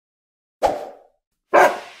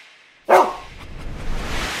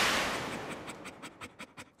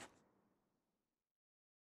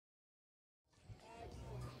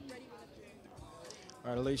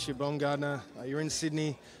All right, Alycia Baumgardner, you're in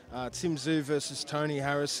Sydney. Tim Tszyu versus Tony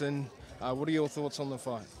Harrison. What are your thoughts on the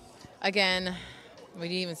fight? Again, we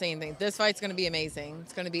didn't even say anything. This fight's going to be amazing.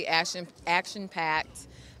 It's going to be action-packed.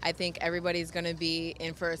 I think everybody's going to be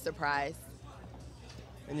in for a surprise.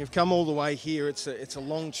 And you've come all the way here. It's a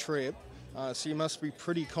long trip, so you must be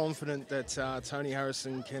pretty confident that Tony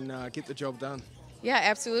Harrison can get the job done. Yeah,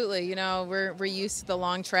 absolutely. You know, we're used to the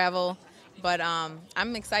long travel, but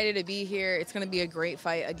I'm excited to be here. It's going to be a great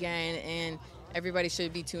fight again, and everybody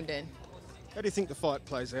should be tuned in. How do you think the fight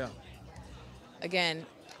plays out? Again,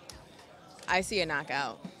 I see a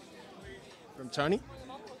knockout. From Tony?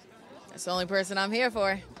 That's the only person I'm here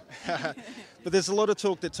for. But there's a lot of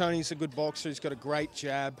talk that Tony's a good boxer. He's got a great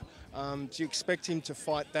jab. Do you expect him to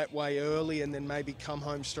fight that way early and then maybe come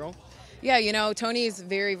home strong? Yeah, you know, Tony is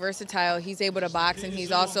very versatile. He's able to box, and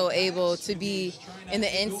he's also able to be in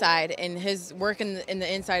the inside, and his work in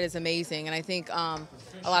the inside is amazing. And I think a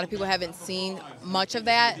lot of people haven't seen much of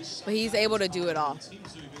that, but he's able to do it all.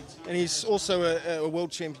 And he's also a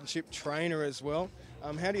world championship trainer as well.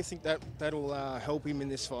 How do you think that'll help him in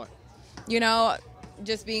this fight? You know,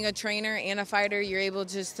 just being a trainer and a fighter, you're able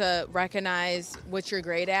just to recognize what you're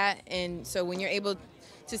great at. And so when you're able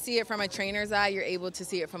to see it from a trainer's eye, you're able to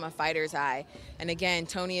see it from a fighter's eye. And again,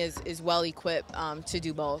 Tony is well equipped to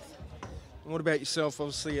do both. And what about yourself?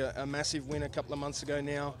 Obviously a massive win a couple of months ago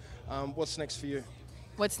now. What's next for you?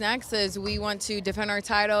 What's next is we want to defend our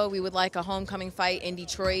title. We would like a homecoming fight in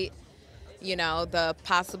Detroit. You know, the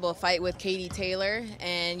possible fight with Katie Taylor,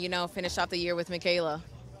 and, you know, finish off the year with Michaela.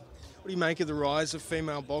 What do you make of the rise of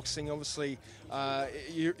female boxing? Obviously,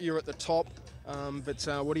 you're at the top,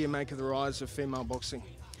 but what do you make of the rise of female boxing?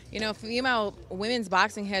 You know, women's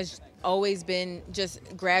boxing has always been just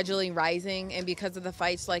gradually rising, and because of the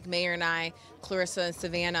fights like Mayor and I, Clarissa and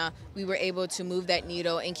Savannah, we were able to move that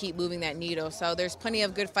needle and keep moving that needle. So there's plenty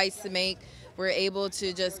of good fights to make. We're able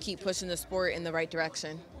to just keep pushing the sport in the right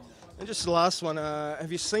direction. And just the last one,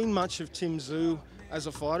 have you seen much of Tim Tszyu as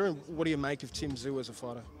a fighter, and what do you make of Tim Tszyu as a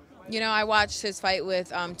fighter? You know, I watched his fight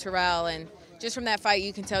with Terrell, and just from that fight,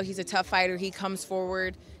 you can tell he's a tough fighter. He comes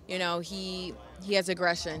forward. You know, he has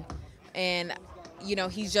aggression, and you know,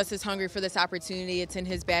 he's just as hungry for this opportunity. It's in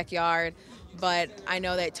his backyard, but I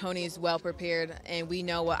know that Tony is well prepared, and we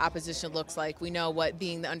know what opposition looks like. We know what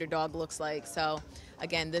being the underdog looks like. So,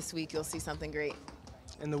 again, this week you'll see something great.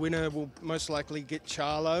 And the winner will most likely get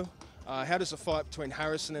Charlo. How does the fight between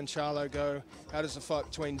Harrison and Charlo go? How does the fight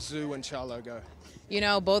between Tszyu and Charlo go? You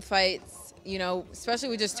know, both fights, you know, especially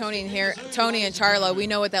with just Tony and Charlo, we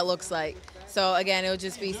know what that looks like. So, again, it'll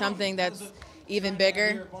just be something that's even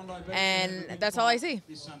bigger, and that's all I see.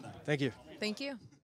 Thank you. Thank you.